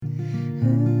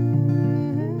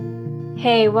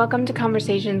Hey, welcome to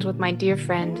Conversations with my dear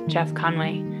friend, Jeff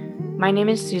Conway. My name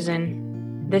is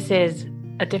Susan. This is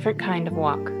A Different Kind of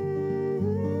Walk.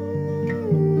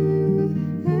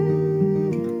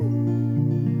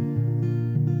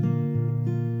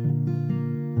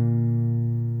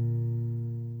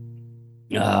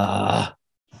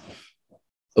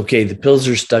 Okay, the pills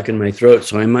are stuck in my throat,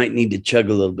 so I might need to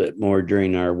chug a little bit more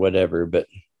during our whatever, but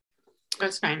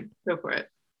That's fine. Go for it.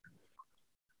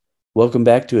 welcome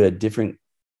back to A Different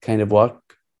Kind of Walk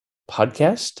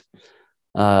podcast.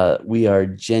 We are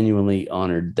genuinely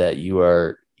honored that you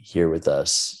are here with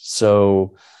us.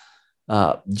 So,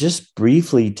 just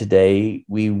briefly today,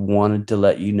 we wanted to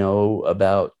let you know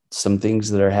about some things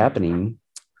that are happening.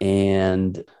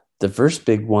 And the first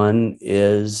big one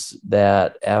is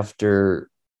that after,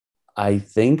 I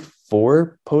think,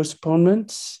 4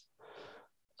 postponements,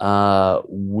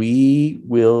 we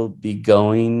will be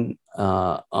going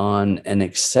on an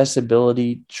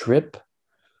accessibility trip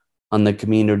on the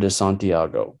Camino de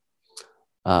Santiago.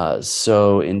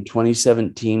 So in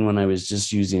 2017, when I was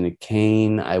just using a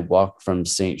cane, I walked from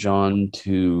St. John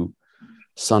to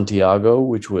Santiago,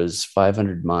 which was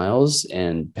 500 miles,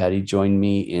 and Patty joined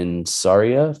me in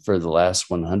Sarria for the last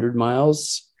 100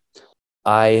 miles.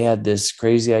 I had this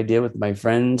crazy idea with my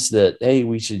friends that, hey,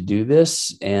 we should do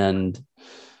this. And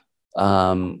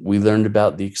we learned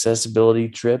about the accessibility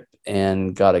trip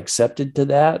and got accepted to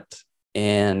that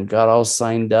and got all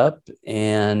signed up.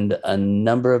 And a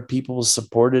number of people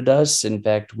supported us. In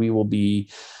fact, we will be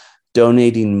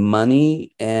donating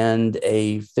money and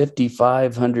a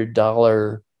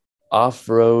 $5,500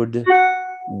 off-road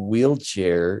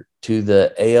wheelchair to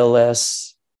the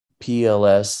ALS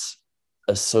PLS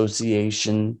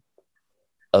Association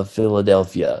of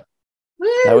Philadelphia. Woo!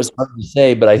 That was hard to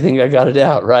say, but I think I got it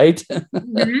out, right?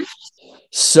 Mm-hmm.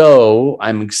 So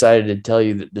I'm excited to tell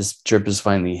you that this trip is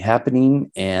finally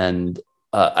happening. And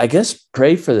I guess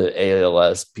pray for the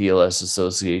ALS PLS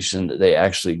Association that they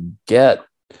actually get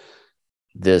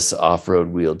this off-road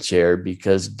wheelchair,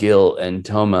 because Gil and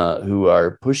Toma, who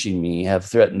are pushing me, have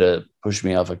threatened to push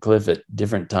me off a cliff at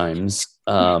different times.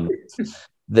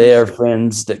 They are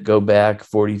friends that go back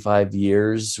 45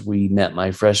 years. We met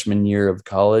my freshman year of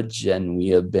college, and we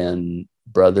have been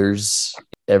brothers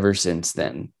ever since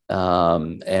then.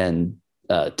 And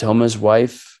Toma's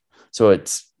wife, so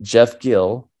it's Jeff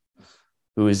Gill,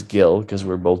 who is Gil, because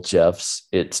we're both Jeffs.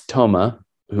 It's Toma,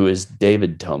 who is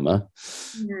David Toma,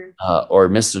 or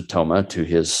Mr. Toma to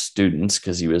his students,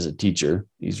 because he was a teacher.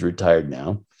 He's retired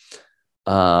now.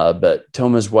 But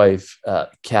Toma's wife,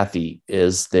 Kathy,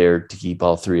 is there to keep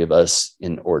all three of us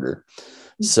in order.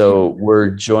 So we're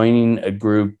joining a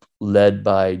group led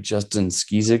by Justin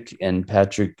Skizik and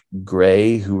Patrick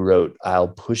Gray, who wrote I'll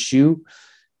Push You,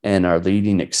 and are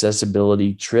leading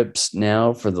accessibility trips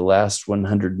now for the last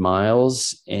 100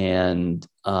 miles. And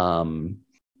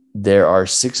there are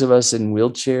 6 of us in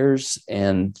wheelchairs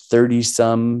and 30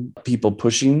 some people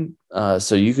pushing.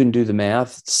 So you can do the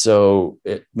math. So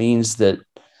it means that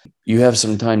you have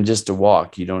some time just to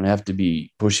walk. You don't have to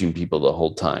be pushing people the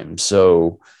whole time.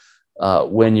 So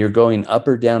when you're going up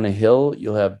or down a hill,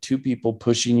 you'll have 2 people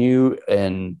pushing you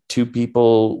and 2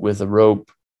 people with a rope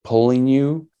pulling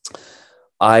you.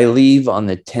 I leave on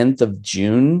the 10th of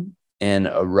June and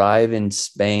arrive in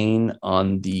Spain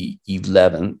on the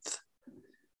 11th.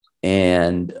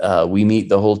 And we meet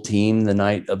the whole team the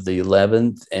night of the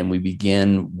 11th, and we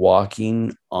begin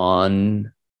walking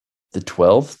on the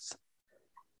 12th.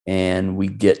 And we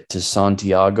get to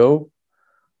Santiago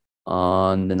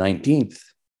on the 19th.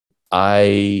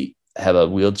 I have a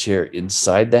wheelchair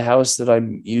inside the house that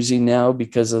I'm using now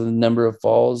because of the number of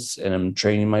falls, and I'm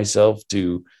training myself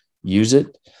to use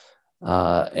it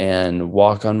and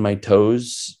walk on my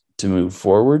toes to move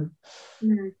forward.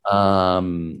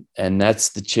 And that's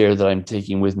the chair that I'm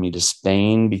taking with me to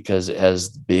Spain, because it has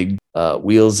big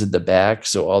wheels at the back.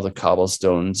 So all the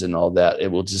cobblestones and all that,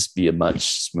 it will just be a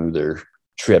much smoother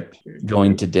trip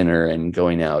going to dinner and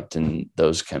going out and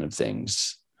those kind of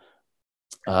things.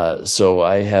 So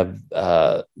I have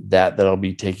that I'll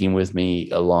be taking with me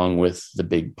along with the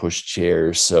big push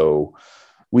chair. So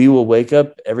we will wake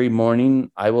up every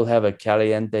morning. I will have a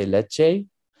caliente leche,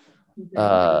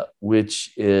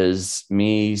 which is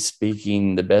me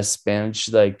speaking the best Spanish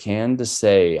that I can to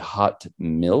say hot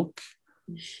milk,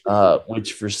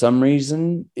 which for some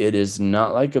reason it is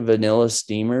not like a vanilla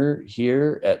steamer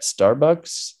here at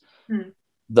Starbucks.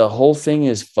 The whole thing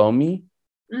is foamy,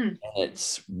 and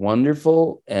it's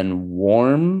wonderful and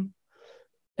warm,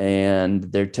 And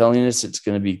they're telling us it's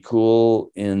going to be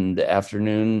cool in the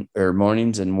afternoon or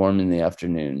mornings and warm in the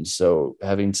afternoon. So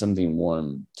having something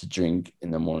warm to drink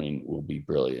in the morning will be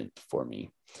brilliant for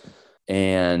me.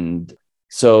 And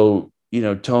so,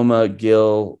 Toma,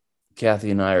 Gil,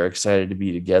 Kathy, and I are excited to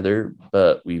be together,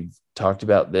 but we've talked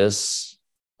about this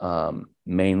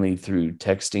mainly through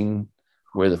texting,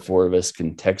 where the four of us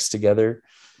can text together.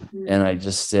 And I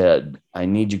just said, I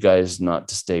need you guys not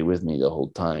to stay with me the whole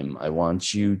time. I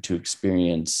want you to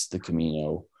experience the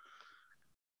Camino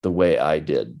the way I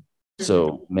did.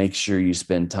 So make sure you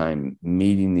spend time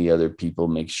meeting the other people.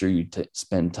 Make sure you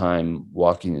spend time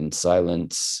walking in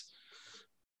silence.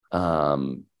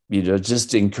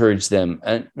 Just encourage them.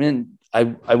 And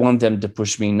I want them to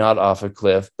push me not off a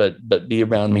cliff, but be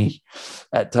around me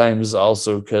at times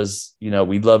also, because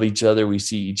we love each other. We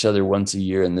see each other once a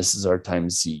year, and this is our time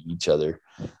to see each other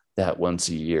that once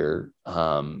a year.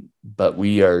 But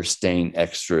we are staying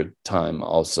extra time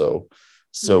also,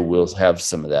 so we'll have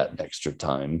some of that extra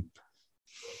time.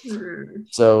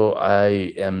 So I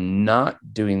am not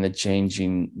doing the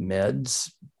changing meds,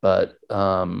 but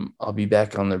I'll be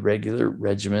back on the regular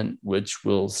regimen, which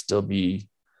will still be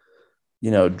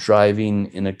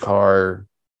driving in a car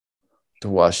to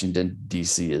Washington,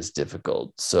 D.C. is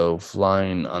difficult. So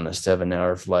flying on a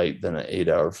 7-hour flight, then an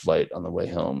 8-hour flight on the way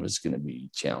home is going to be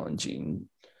challenging.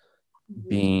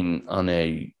 Being on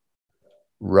a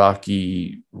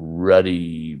rocky,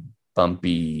 ruddy,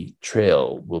 bumpy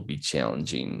trail will be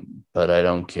challenging, but I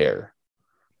don't care.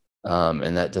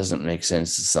 And that doesn't make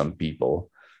sense to some people.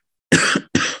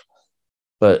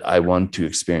 But I want to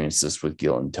experience this with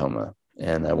Gil and Toma.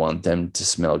 And I want them to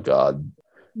smell God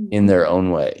in their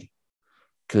own way,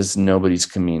 because nobody's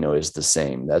Camino is the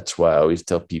same. That's why I always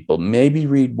tell people, maybe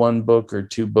read 1 book or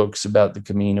 2 books about the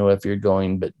Camino if you're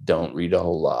going, but don't read a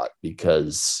whole lot,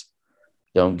 because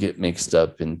don't get mixed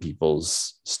up in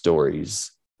people's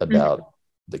stories about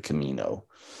the Camino.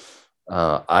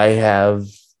 I have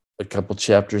a couple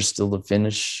chapters still to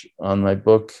finish on my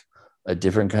book, A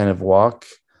Different Kind of Walk.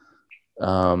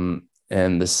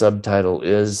 And the subtitle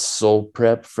is Soul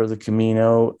Prep for the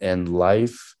Camino and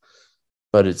Life,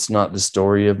 but it's not the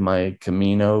story of my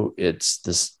Camino. It's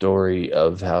the story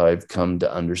of how I've come to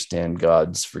understand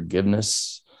God's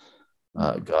forgiveness,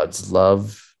 God's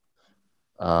love,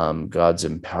 God's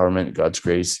empowerment, God's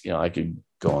grace. I could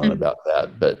go on about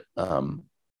that, but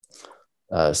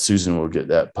Susan will get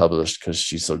that published because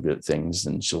she's so good at things,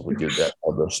 and she'll get that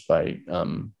published by, a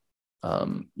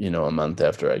month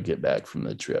after I get back from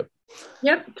the trip.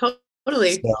 Yep,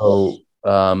 totally.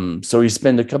 So we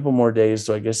spend a couple more days.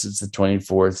 So I guess it's the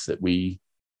 24th that we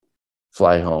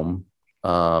fly home.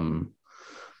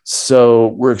 So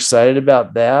we're excited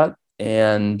about that.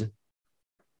 And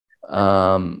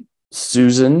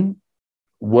Susan,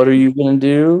 what are you going to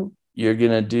do? You're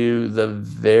going to do the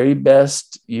very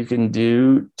best you can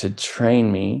do to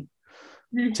train me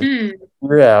to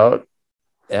figure out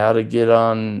how to get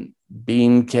on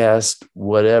Beancast,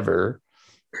 whatever,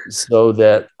 so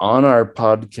that on our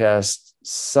podcast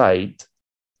site,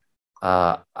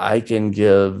 I can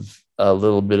give a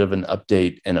little bit of an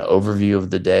update and an overview of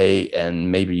the day,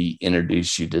 and maybe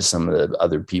introduce you to some of the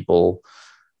other people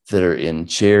that are in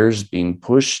chairs being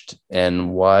pushed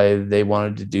and why they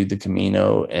wanted to do the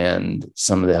Camino, and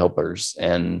some of the helpers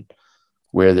and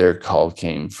where their call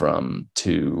came from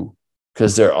too,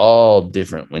 because they're all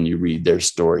different when you read their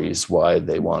stories, why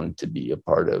they wanted to be a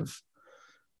part of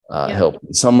help.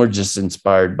 Some were just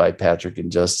inspired by Patrick and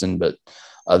Justin, but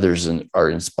others are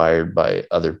inspired by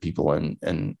other people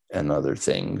and other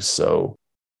things. So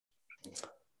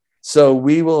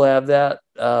we will have that,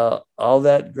 all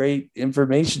that great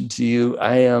information to you.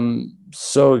 I am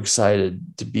so excited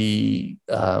to be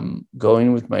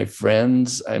going with my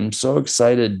friends. I'm so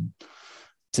excited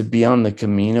to be on the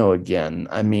Camino again.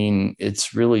 I mean,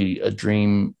 it's really a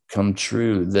dream come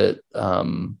true that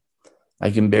I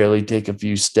can barely take a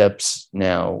few steps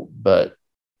now, but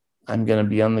I'm going to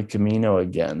be on the Camino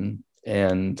again.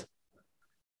 And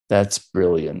that's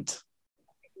brilliant.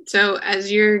 So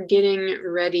as you're getting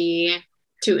ready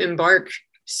to embark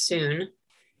soon,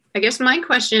 I guess my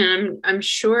question, I'm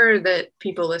sure that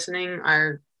people listening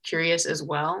are curious as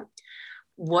well.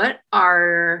 What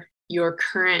are your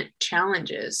current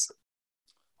challenges?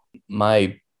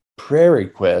 My prayer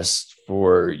request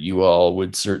for you all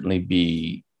would certainly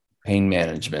be pain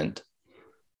management.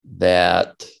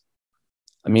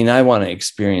 I want to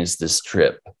experience this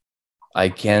trip. I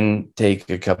can take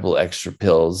a couple extra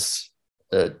pills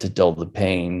to dull the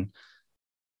pain.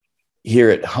 Here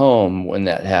at home, when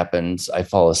that happens, I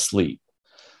fall asleep.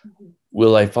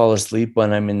 Will I fall asleep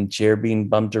when I'm in the chair being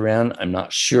bumped around? I'm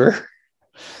not sure.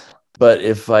 But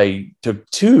if I took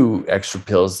 2 extra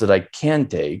pills that I can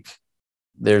take,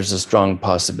 there's a strong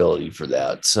possibility for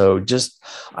that. So just,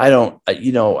 I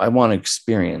want to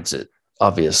experience it,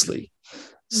 obviously.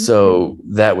 So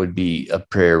that would be a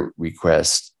prayer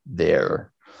request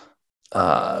there.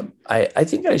 I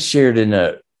think I shared in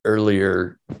a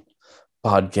earlier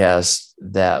podcast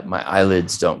that my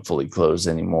eyelids don't fully close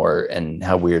anymore, and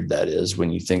how weird that is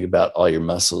when you think about all your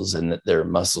muscles and that there are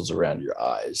muscles around your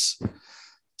eyes.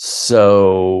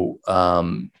 So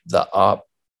the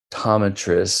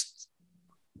optometrist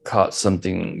caught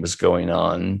something was going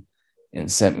on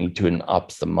and sent me to an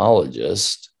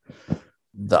ophthalmologist.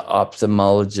 The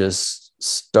ophthalmologist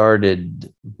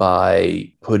started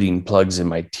by putting plugs in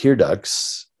my tear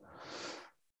ducts.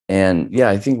 And yeah,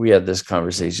 I think we had this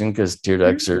conversation because tear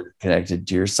ducts are connected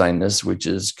to your sinus, which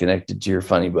is connected to your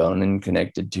funny bone and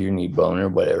connected to your knee bone or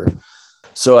whatever.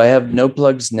 So I have no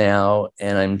plugs now,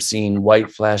 and I'm seeing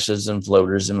white flashes and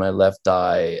floaters in my left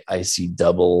eye. I see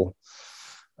double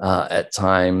at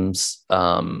times.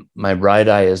 My right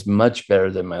eye is much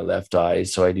better than my left eye,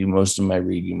 so I do most of my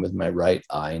reading with my right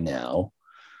eye now.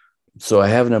 So I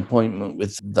have an appointment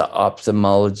with the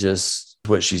ophthalmologist.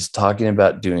 What she's talking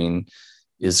about doing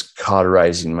is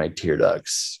cauterizing my tear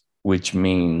ducts, which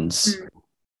means,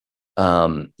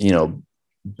 burning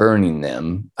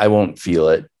them. I won't feel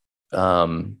it.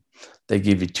 They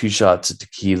give you 2 shots of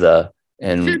tequila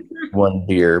and 1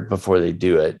 beer before they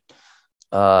do it.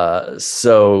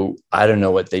 So I don't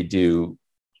know what they do.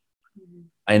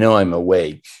 I know I'm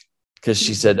awake because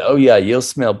she said, "Oh yeah, you'll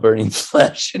smell burning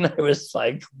flesh." And I was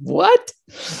like, "What?"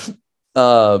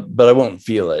 But I won't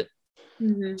feel it.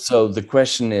 So the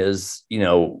question is,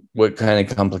 what kind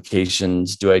of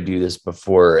complications do I do this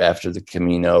before or after the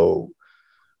Camino?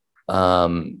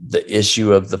 The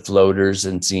issue of the floaters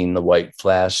and seeing the white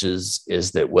flashes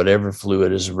is that whatever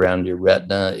fluid is around your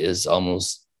retina is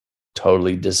almost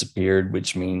totally disappeared,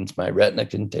 which means my retina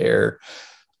can tear,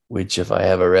 which if I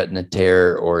have a retina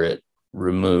tear or it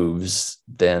removes,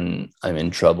 then I'm in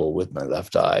trouble with my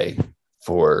left eye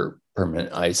for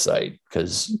permanent eyesight.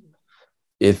 Because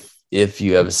if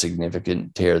you have a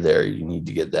significant tear there, you need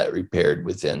to get that repaired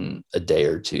within a day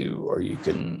or 2, or you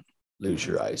can lose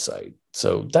your eyesight.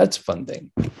 So that's a fun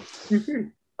thing.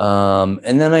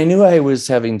 And then I knew I was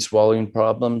having swallowing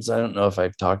problems. I don't know if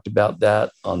I've talked about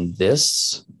that on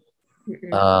this.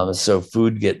 So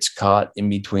food gets caught in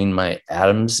between my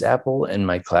Adam's apple and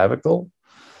my clavicle.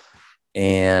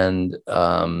 And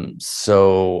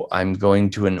so I'm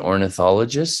going to an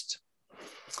ornithologist,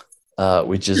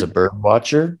 which is a bird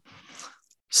watcher.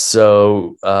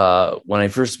 So when I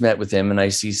first met with him, and I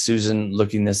see Susan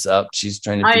looking this up, she's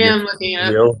trying to figure out the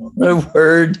real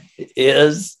word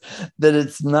is that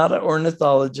it's not an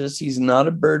ornithologist. He's not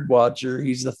a bird watcher.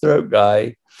 He's a throat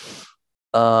guy.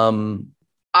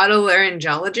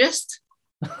 Otolaryngologist?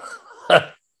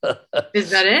 Is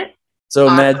that it? So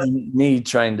imagine me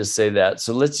trying to say that.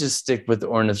 So let's just stick with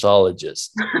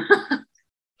ornithologist.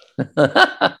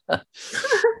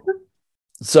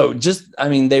 So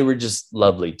they were just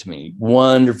lovely to me.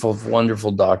 Wonderful,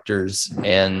 wonderful doctors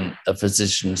and a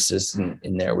physician assistant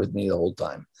in there with me the whole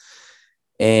time.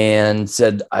 And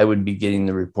said I would be getting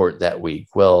the report that week.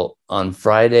 Well, on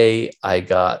Friday,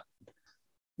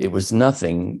 it was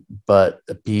nothing but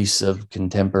a piece of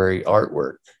contemporary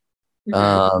artwork.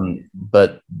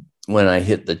 But when I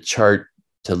hit the chart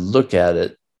to look at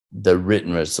it, the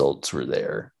written results were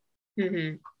there.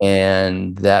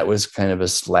 And that was kind of a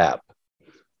slap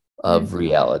of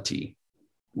reality.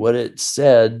 What it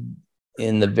said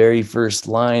in the very first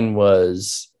line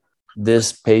was,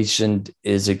 this patient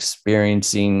is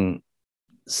experiencing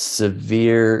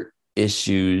severe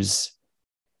issues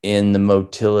in the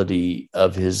motility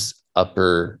of his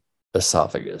upper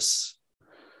esophagus.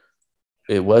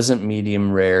 It wasn't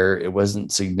medium rare. It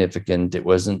wasn't significant. It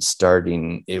wasn't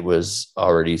starting. It was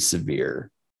already severe.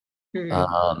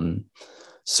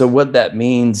 So what that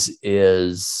means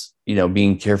is,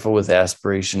 being careful with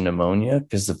aspiration pneumonia,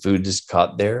 because the food is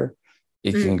caught there.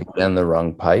 It can go down the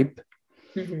wrong pipe.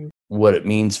 What it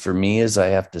means for me is I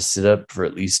have to sit up for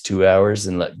at least 2 hours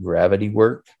and let gravity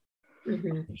work,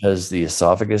 because the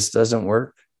esophagus doesn't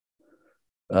work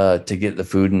to get the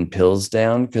food and pills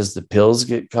down, because the pills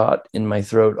get caught in my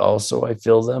throat also. I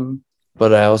feel them,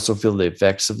 but I also feel the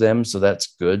effects of them. So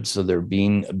that's good. So they're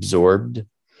being absorbed.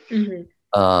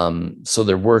 So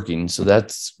they're working. So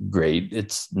that's great.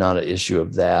 It's not an issue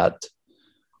of that.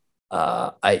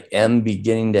 I am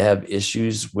beginning to have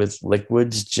issues with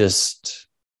liquids, just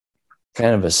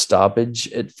kind of a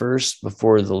stoppage at first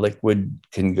before the liquid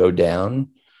can go down.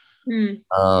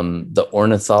 Mm. The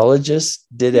ornithologist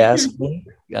did ask me,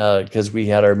 because we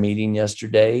had our meeting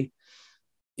yesterday,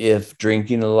 if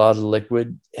drinking a lot of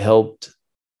liquid helped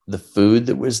the food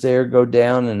that was there go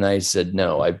down. And I said,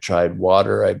 no, I've tried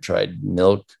water, I've tried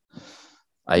milk,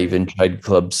 I even tried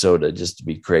club soda just to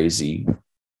be crazy.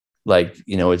 Like,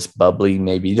 it's bubbly,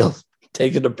 maybe you'll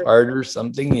take it apart or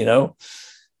something.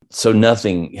 So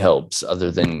nothing helps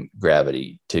other than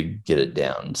gravity to get it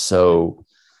down. So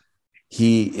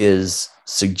he is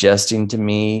suggesting to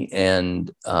me,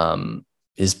 and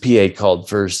his PA called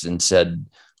first and said,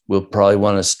 we'll probably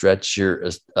want to stretch your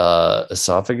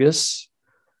esophagus,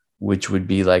 which would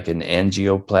be like an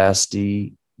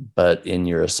angioplasty, but in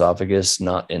your esophagus,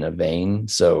 not in a vein.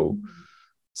 So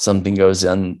something goes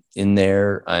in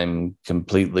there, I'm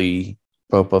completely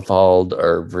propofol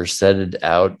or verseted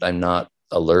out. I'm not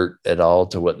alert at all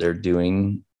to what they're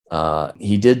doing.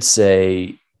 He did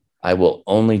say, I will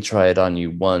only try it on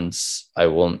you once. I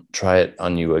won't try it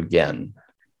on you again.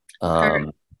 Are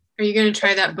you going to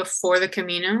try that before the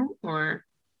Camino, or?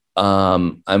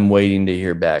 I'm waiting to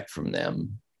hear back from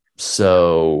them.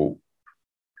 So,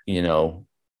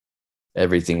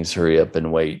 everything's hurry up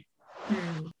and wait.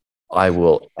 I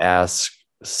will ask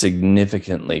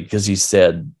significantly, because he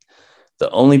said the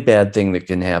only bad thing that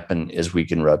can happen is we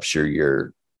can rupture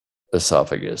your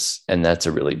esophagus. And that's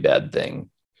a really bad thing.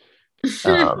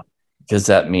 Because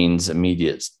that means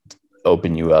immediate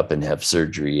open you up and have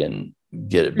surgery and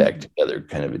get it back together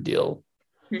kind of a deal.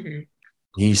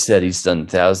 He said he's done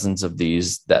thousands of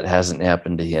these. That hasn't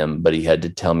happened to him, but he had to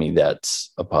tell me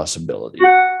that's a possibility.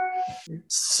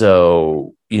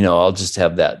 So, I'll just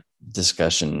have that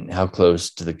discussion. How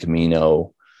close to the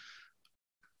Camino?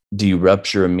 Do you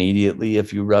rupture immediately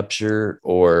if you rupture,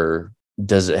 or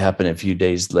does it happen a few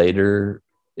days later?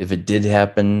 If it did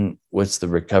happen, what's the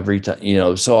recovery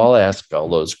time? So I'll ask all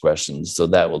those questions. So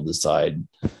that will decide.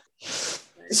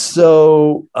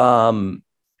 So,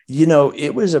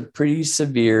 it was a pretty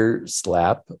severe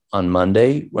slap on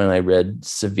Monday when I read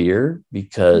severe,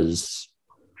 because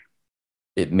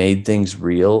it made things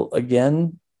real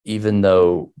again, even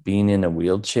though being in a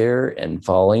wheelchair and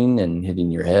falling and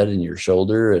hitting your head and your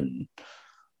shoulder and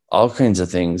all kinds of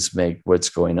things make what's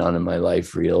going on in my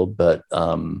life real. But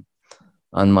on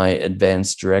my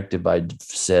advance directive, I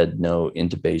said no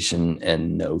intubation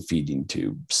and no feeding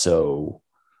tube. So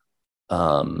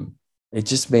it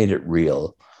just made it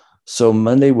real. So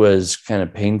Monday was kind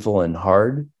of painful and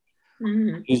hard.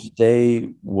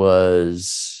 Tuesday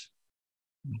was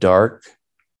dark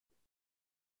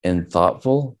and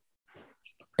thoughtful,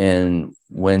 and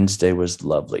Wednesday was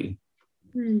lovely.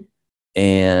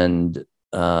 And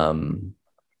when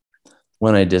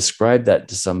I described that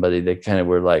to somebody, they kind of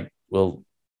were like, well,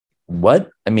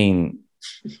 what? I mean,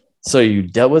 so you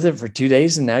dealt with it for 2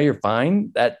 days and now you're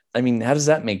fine? How does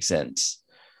that make sense?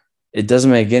 It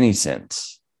doesn't make any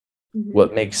sense.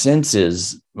 What makes sense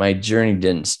is my journey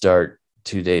didn't start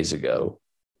 2 days ago.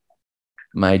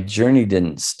 My journey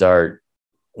didn't start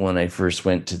when I first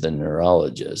went to the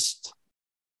neurologist.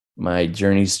 My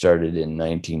journey started in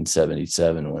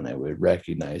 1977 when I would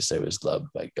recognize I was loved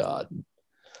by God.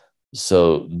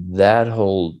 So that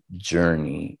whole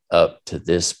journey up to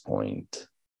this point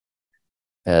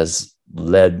has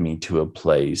led me to a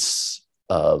place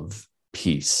of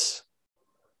peace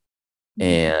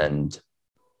and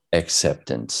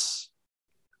acceptance.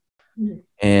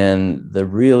 And the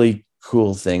really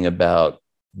cool thing about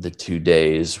the 2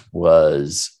 days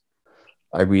was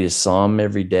I read a psalm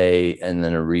every day, and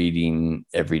then a reading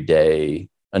every day,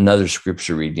 another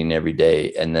scripture reading every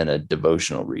day, and then a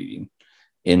devotional reading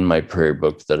in my prayer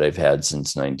book that I've had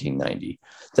since 1990.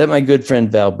 That my good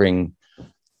friend Val Bring,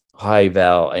 hi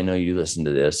Val, I know you listen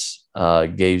to this,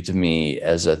 gave to me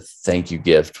as a thank you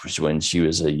gift when she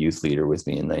was a youth leader with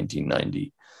me in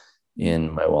 1990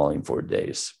 in my Wallingford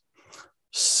days.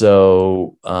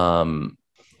 So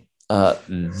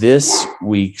this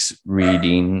week's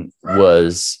reading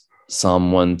was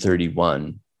Psalm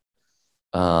 131.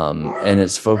 And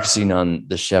it's focusing on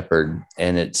the shepherd.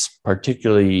 And it's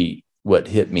particularly what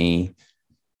hit me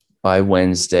by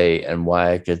Wednesday, and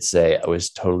why I could say I was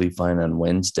totally fine on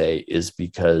Wednesday is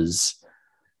because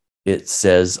it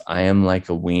says, I am like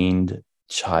a weaned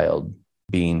child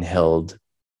being held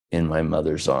in my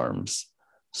mother's arms.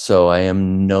 So I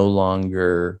am no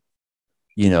longer,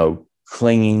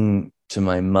 clinging to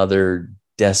my mother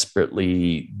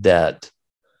desperately that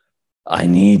I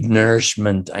need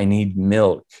nourishment, I need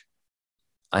milk.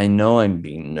 I know I'm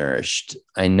being nourished.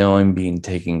 I know I'm being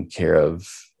taken care of.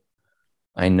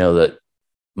 I know that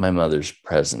my mother's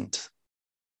present.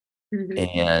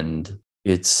 And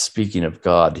it's speaking of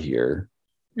God here.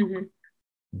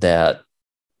 that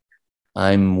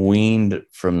I'm weaned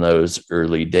from those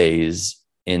early days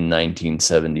in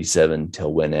 1977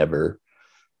 till whenever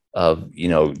of,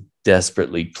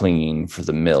 desperately clinging for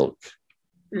the milk,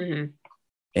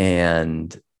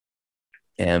 and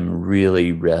am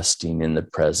really resting in the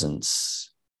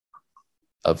presence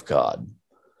of God.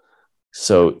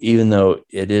 So even though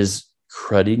it is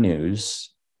cruddy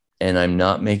news and I'm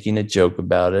not making a joke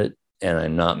about it and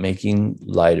I'm not making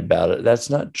light about it,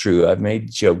 that's not true. I've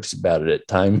made jokes about it at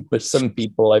times with some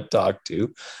people I've talked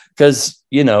to because,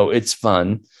 it's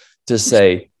fun to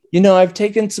say, I've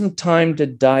taken some time to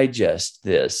digest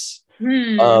this.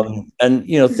 And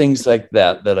things like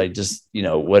that I just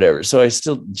whatever. So I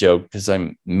still joke because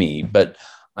I'm me, but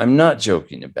I'm not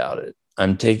joking about it.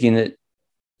 I'm taking it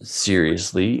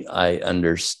seriously. I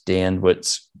understand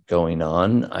what's going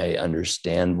on. I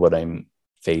understand what I'm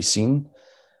facing.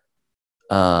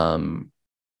 But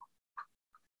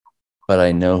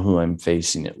I know who I'm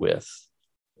facing it with.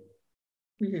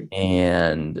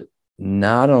 And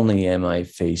not only am I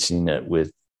facing it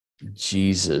with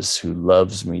Jesus, who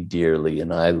loves me dearly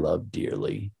and I love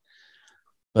dearly,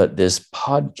 but this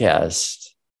podcast,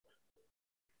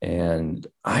 and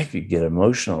I could get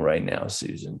emotional right now,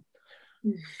 Susan.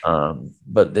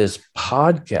 But this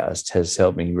podcast has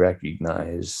helped me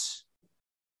recognize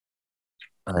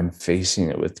I'm facing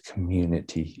it with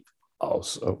community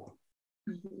also.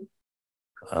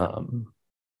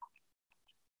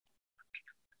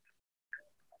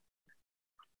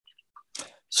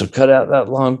 So cut out that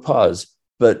long pause.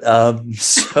 But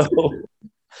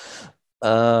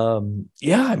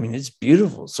yeah, I mean, it's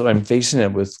beautiful. So I'm facing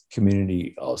it with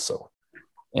community also.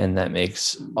 And that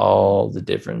makes all the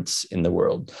difference in the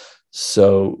world.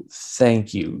 So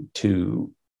thank you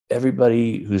to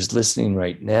everybody who's listening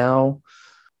right now.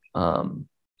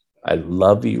 I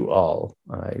love you all.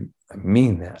 I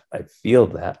mean that. I feel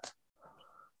that.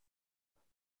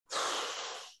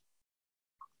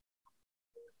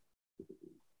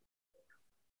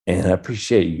 And I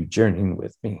appreciate you journeying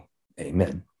with me.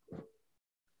 Amen.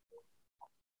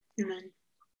 Amen.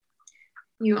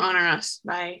 You honor us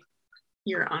by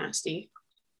your honesty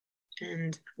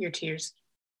and your tears.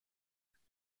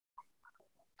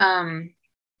 I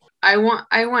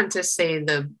want to say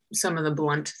some of the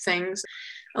blunt things.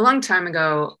 A long time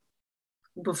ago,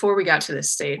 before we got to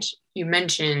this stage, you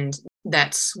mentioned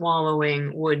that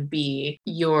swallowing would be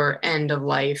your end of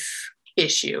life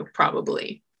issue,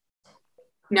 probably.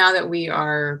 Now that we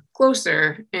are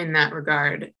closer in that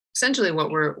regard, essentially what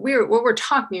we're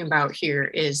talking about here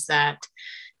is that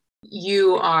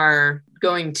you are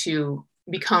going to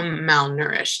become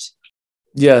malnourished.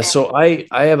 Yeah, so I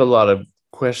have a lot of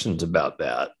questions about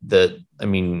that. I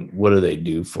mean, what do they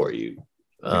do for you?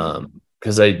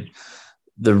 Because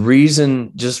the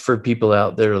reason, just for people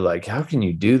out there like, how can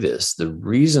you do this? The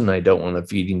reason I don't want a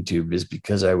feeding tube is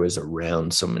because I was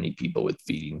around so many people with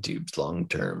feeding tubes long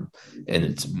term, and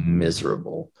it's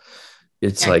miserable.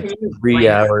 It's like 3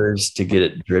 hours to get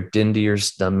it dripped into your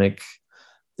stomach.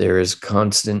 There is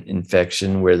constant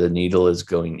infection where the needle is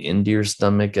going into your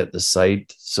stomach at the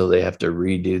site. So they have to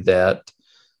redo that,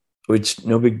 which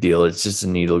no big deal. It's just a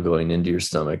needle going into your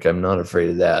stomach. I'm not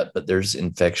afraid of that, but there's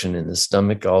infection in the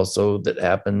stomach also that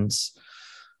happens.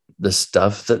 The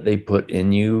stuff that they put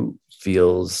in you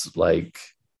feels like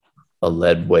a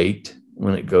lead weight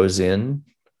when it goes in.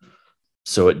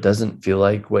 So it doesn't feel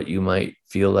like what you might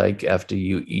feel like after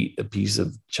you eat a piece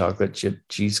of chocolate chip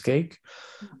cheesecake.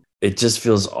 It just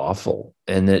feels awful.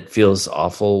 And it feels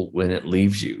awful when it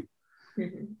leaves you.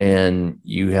 And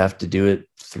you have to do it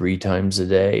 3 times a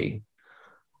day.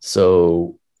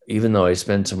 So even though I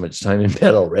spend so much time in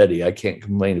bed already, I can't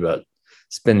complain about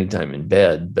spending time in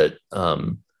bed, but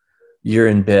you're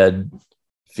in bed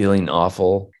feeling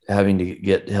awful, having to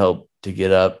get help to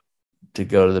get up, to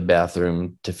go to the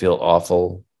bathroom, to feel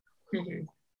awful,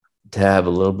 to have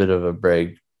a little bit of a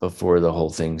break before the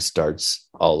whole thing starts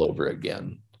all over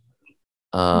again.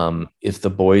 If the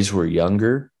boys were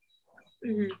younger,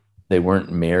 they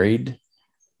weren't married,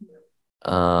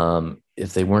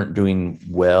 if they weren't doing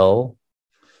well,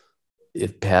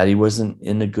 if Patty wasn't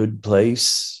in a good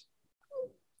place,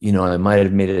 I might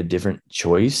have made a different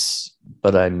choice,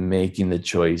 but I'm making the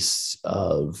choice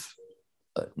of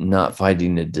not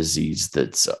fighting a disease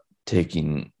that's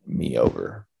taking me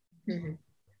over.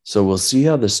 So we'll see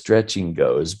how the stretching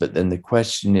goes. But then the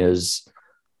question is,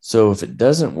 so if it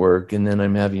doesn't work and then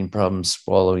I'm having problems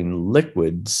swallowing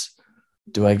liquids,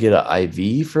 do I get an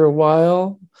IV for a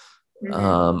while?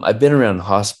 I've been around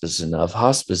hospice enough.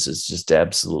 Hospice is just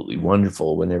absolutely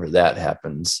wonderful whenever that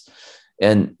happens.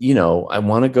 And, I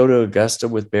want to go to Augusta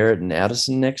with Barrett and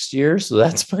Addison next year. So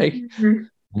that's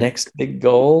next big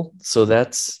goal. So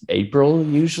that's April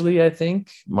usually, I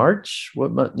think. March?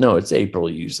 What month? No, it's April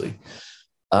usually.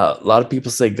 A lot of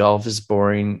people say golf is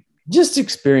boring. Just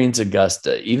experience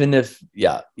Augusta. Even if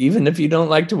you don't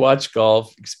like to watch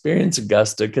golf, experience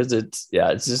Augusta because it's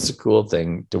just a cool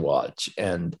thing to watch.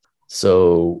 And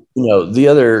so, the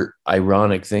other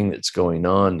ironic thing that's going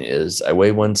on is I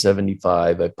weigh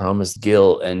 175. I promised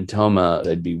Gil and Toma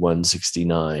I'd be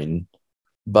 169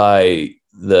 by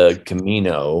the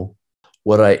Camino.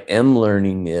 What I am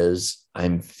learning is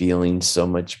I'm feeling so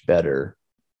much better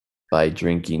by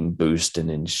drinking Boost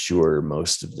and Ensure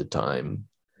most of the time.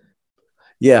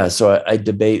 Yeah, so I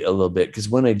debate a little bit because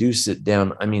when I do sit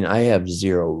down, I have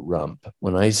zero rump.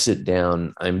 When I sit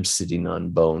down, I'm sitting on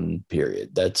bone,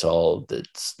 period. That's all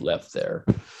that's left there.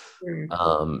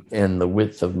 And the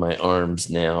width of my arms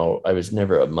now, I was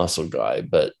never a muscle guy,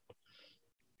 but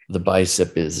the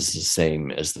bicep is the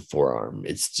same as the forearm.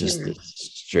 It's just this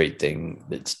straight thing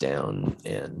that's down.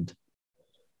 And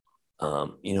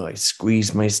I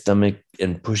squeeze my stomach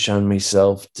and push on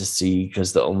myself to see,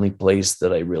 because the only place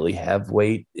that I really have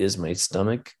weight is my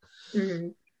stomach.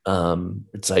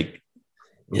 It's like,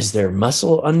 is there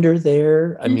muscle under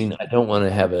there? I don't want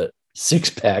to have a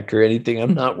six-pack or anything.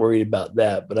 I'm not worried about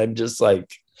that, but I'm just like,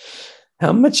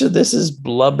 how much of this is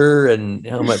blubber and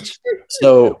how much?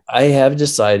 So I have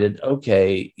decided,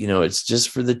 okay, it's just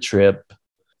for the trip.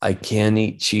 I can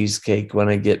eat cheesecake when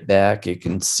I get back. It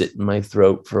can sit in my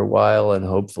throat for a while and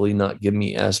hopefully not give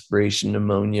me aspiration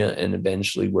pneumonia and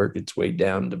eventually work its way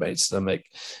down to my stomach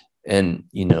and,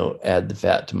 add the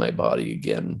fat to my body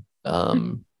again.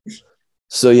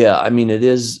 So yeah,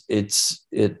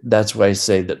 that's why I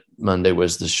say that Monday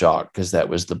was the shock, because that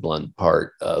was the blunt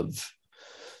part of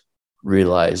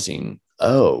realizing,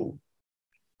 oh,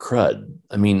 crud.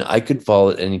 I could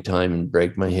fall at any time and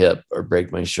break my hip or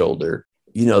break my shoulder.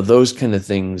 Those kind of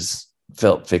things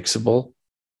felt fixable.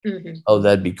 Oh,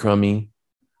 that'd be crummy.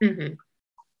 To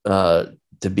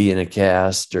be in a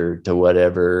cast or to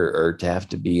whatever, or to have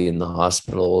to be in the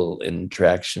hospital in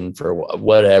traction for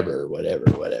whatever.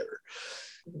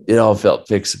 It all felt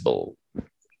fixable.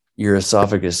 Your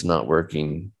esophagus not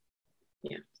working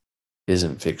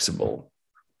isn't fixable.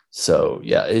 So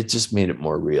yeah, it just made it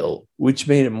more real, which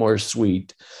made it more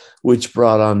sweet, which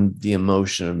brought on the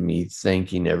emotion of me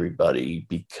thanking everybody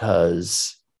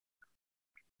because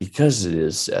it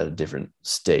is at a different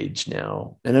stage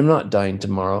now. And I'm not dying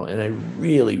tomorrow. And I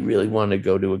really, really want to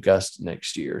go to Augusta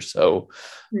next year. So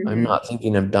I'm not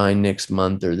thinking of dying next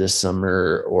month or this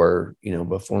summer or,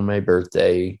 before my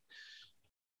birthday.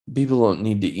 People don't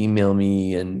need to email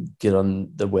me and get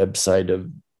on the website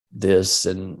of this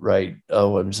and write,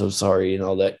 oh, I'm so sorry, and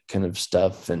all that kind of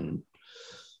stuff. And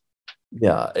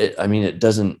yeah,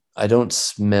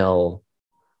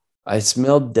 I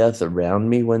smelled death around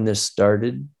me when this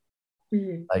started.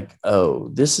 Like, oh,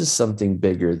 this is something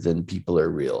bigger than people are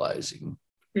realizing.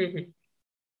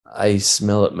 I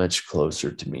smell it much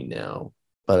closer to me now,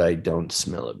 but I don't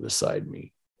smell it beside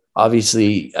me.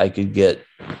 Obviously, I could get,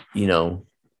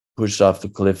 pushed off the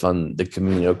cliff on the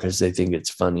Camino because they think it's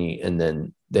funny, and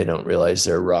then they don't realize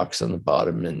there are rocks on the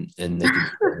bottom, and they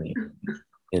could kill me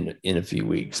in a few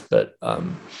weeks. But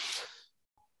so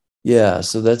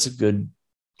that's a good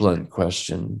blunt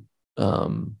question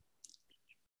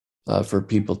for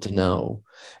people to know.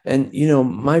 And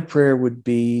my prayer would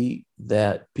be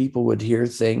that people would hear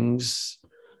things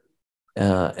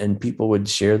and people would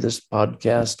share this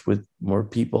podcast with more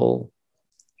people,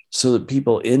 so that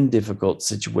people in difficult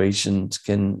situations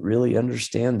can really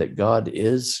understand that God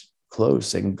is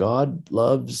close and God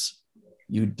loves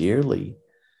you dearly.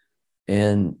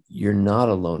 And you're not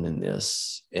alone in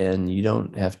this. And you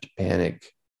don't have to panic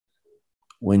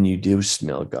when you do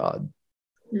smell God.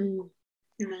 Amen.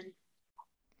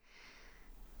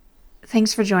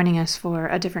 Thanks for joining us for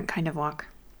A Different Kind of Walk.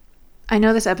 I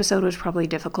know this episode was probably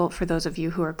difficult for those of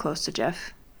you who are close to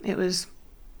Jeff. It was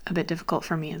a bit difficult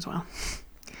for me as well.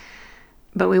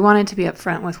 But we wanted to be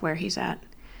upfront with where he's at.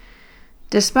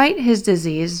 Despite his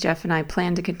disease, Jeff and I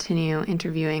plan to continue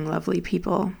interviewing lovely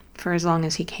people for as long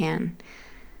as he can.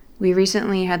 We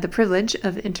recently had the privilege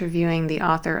of interviewing the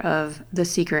author of The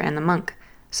Seeker and the Monk,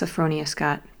 Sophronia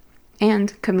Scott,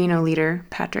 and Camino leader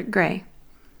Patrick Gray.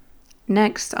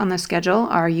 Next on the schedule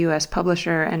are U.S.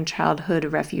 publisher and childhood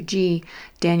refugee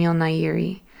Daniel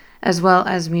Nairi, as well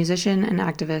as musician and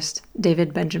activist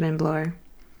David Benjamin Bloor.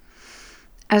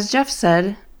 As Jeff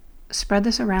said, spread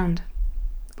this around.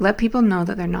 Let people know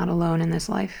that they're not alone in this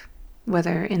life,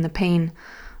 whether in the pain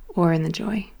or in the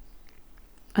joy.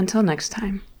 Until next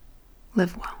time,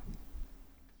 live well.